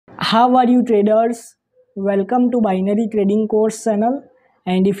How are you traders? Welcome to binary trading course channel,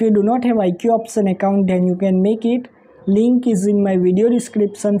 and if you do not have IQ option account then you can make it. Link is in my video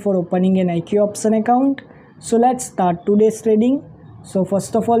description for opening an IQ option account. So let's start today's trading. So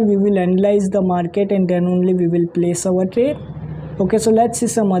first of all we will analyze the market and then only we will place our trade. Okay, so let's see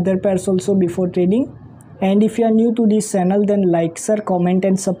some other pairs also before trading. And if you are new to this channel then like, share, comment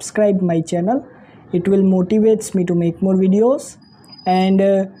and subscribe my channel. It will motivate me to make more videos.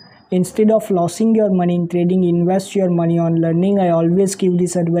 And instead of losing your money in trading, invest your money on learning. I always give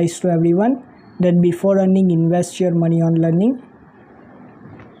this advice to everyone that before earning, invest your money on learning.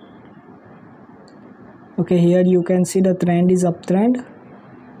 Okay, here you can see the trend is uptrend.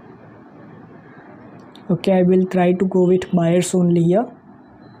 Okay, I will try to go with buyers only here.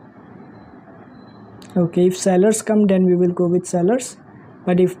 Okay, if sellers come then we will go with sellers,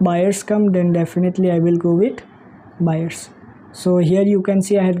 but if buyers come then definitely I will go with buyers. So here you can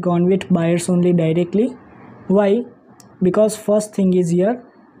see I had gone with buyers only directly. Why? Because first thing is here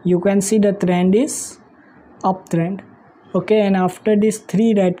you can see the trend is uptrend. Okay, and after this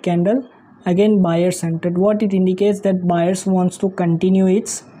 3 red candle again buyers entered. What it indicates that buyers wants to continue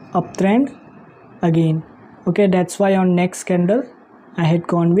its uptrend again. Okay, that's why on next candle I had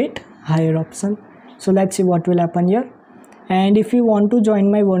gone with higher option. So let's see what will happen here. And if you want to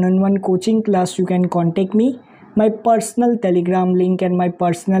join my one-on-one coaching class, you can contact me. My personal Telegram link and my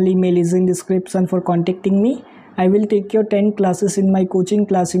personal email is in description for contacting me. I will take your 10 classes in my coaching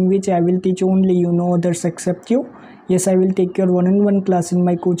class, in which I will teach only you, no others except you. Yes, I will take your one-on-one class in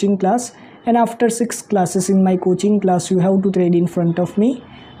my coaching class, and after 6 classes in my coaching class you have to trade in front of me.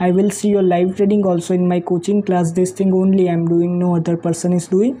 I will see your live trading also in my coaching class. This thing only I am doing, no other person is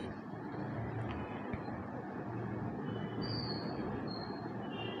doing.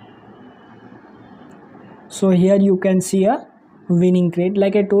 So here you can see a winning trade.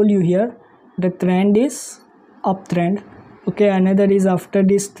 Like I told you, here the trend is uptrend. Okay, another is after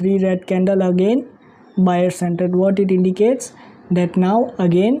this 3 red candle again buyers entered. What it indicates that now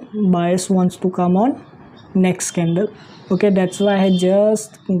again buyers wants to come on next candle. Okay, that's why I had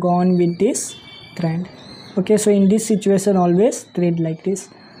just gone with this trend. Okay, so in this situation always trade like this.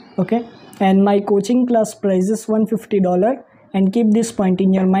 Okay, and my coaching class price is $150. And keep this point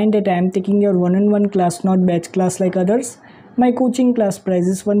in your mind that I am taking your one-on-one class, not batch class like others. My coaching class price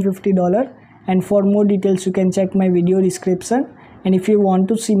is $150, and for more details you can check my video description. And if you want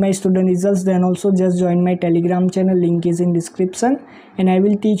to see my student results then also just join my Telegram channel, link is in description. And I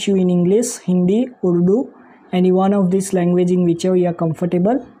will teach you in English, Hindi, Urdu, any one of this language in whichever you are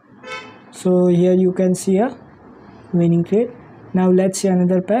comfortable. So here you can see a winning trade. Now let's see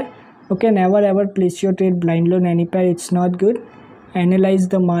another pair. Okay, never ever place your trade blindly on any pair, it's not good. Analyze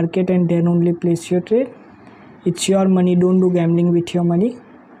the market and then only place your trade. It's your money, don't do gambling with your money.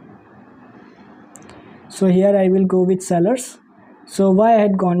 So here I will go with sellers. So why I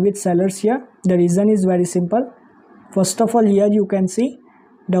had gone with sellers here? The reason is very simple. First of all, here you can see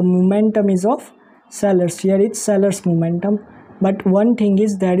the momentum is of sellers. Here it's sellers momentum, but one thing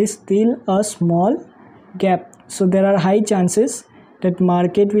is there is still a small gap. So there are high chances that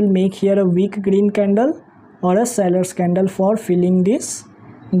market will make here a weak green candle or a seller's candle for filling this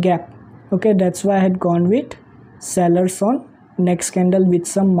gap. Okay, that's why I had gone with sellers on next candle with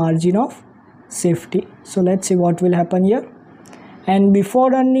some margin of safety. So let's see what will happen here. And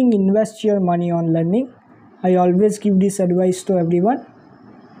before earning, invest your money on learning. I always give this advice to everyone.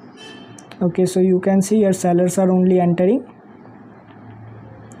 Okay, so you can see your sellers are only entering.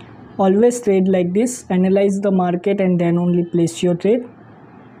 Always trade like this, analyze the market and then only place your trade.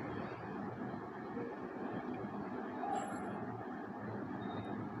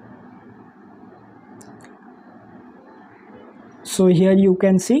 So here you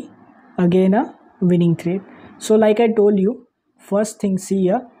can see again a winning trade. So like I told you, first thing, see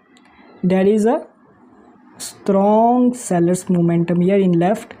here there is a strong sellers momentum here in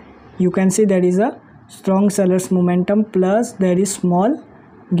left. You can see there is a strong sellers momentum plus there is small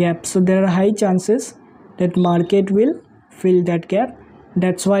gap. So there are high chances that market will fill that gap.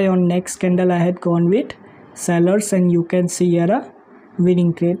 That's why on next candle I had gone with sellers, and you can see here a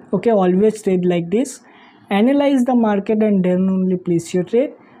winning trade. Okay, always trade like this, analyze the market and then only place your trade.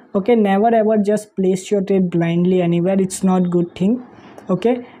 Okay, never ever just place your trade blindly anywhere, it's not good thing.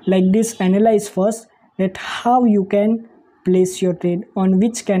 Okay, like this, analyze first that how you can place your trade, on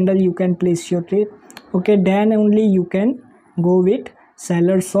which candle you can place your trade. Okay, then only you can go with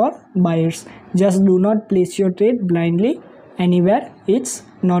sellers or buyers. Just do not place your trade blindly anywhere, it's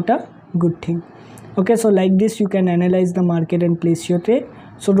not a good thing. Okay, so like this you can analyze the market and place your trade.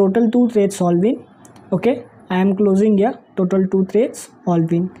 So total 2 trades all win. Okay, I am closing here, total 2 trades all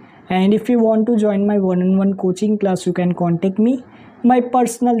win. And if you want to join my one-on-one coaching class, you can contact me. My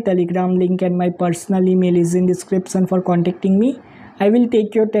personal Telegram link and my personal email is in description for contacting me. I will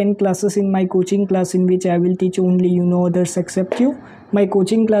take your 10 classes in my coaching class, in which I will teach only you, no others except you. My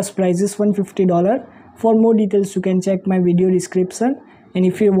coaching class price is $150. For more details, you can check my video description. And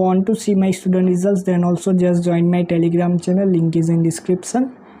if you want to see my student results, then also just join my Telegram channel, link is in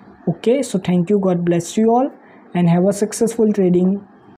description. Okay, so thank you, God bless you all, and have a successful trading.